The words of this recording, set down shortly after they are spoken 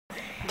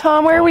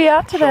Tom, where are we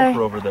at today?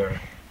 Over there.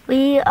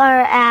 We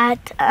are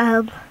at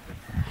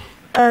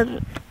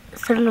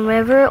Southern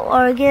River,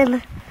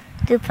 Oregon,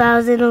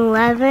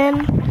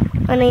 2011.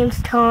 My name's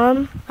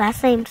Tom.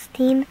 Last name's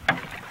Teen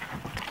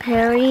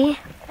Perry.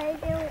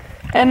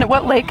 And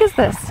what lake is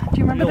this? Do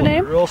you remember the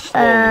name?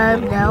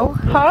 No.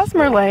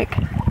 Hosmer Lake.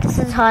 This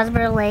is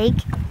Hosmer Lake.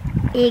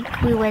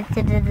 We went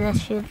to the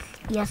shoots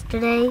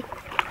yesterday.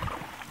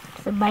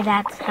 It's in my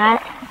dad's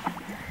hat.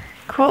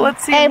 Cool,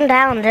 let's see. Aim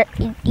down,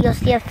 you'll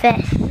see a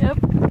fish. Yep,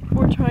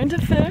 we're trying to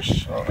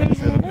fish. Oh,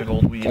 there's a big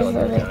old weed on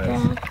there,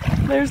 guys.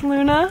 There's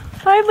Luna.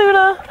 Hi,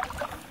 Luna.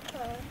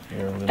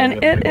 Here, Luna,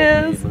 And it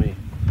is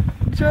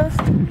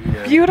just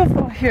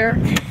beautiful here.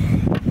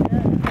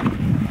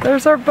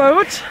 There's our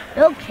boat.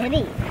 No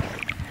kidding.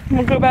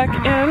 We'll go back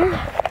in.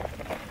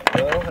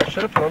 Well, I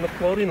should have put on the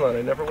floating line.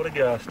 I never would have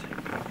guessed.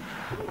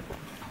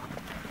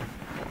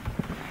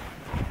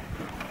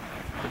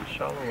 Pretty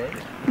shallow lake.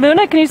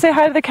 Luna, can you say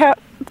hi to the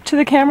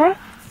camera?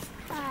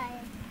 Hi.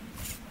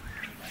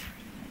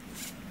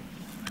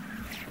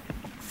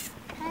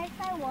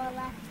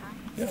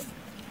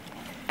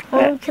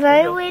 Yeah. Can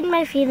I wade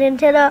my feet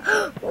into the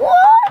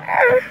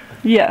water?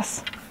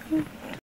 Yes.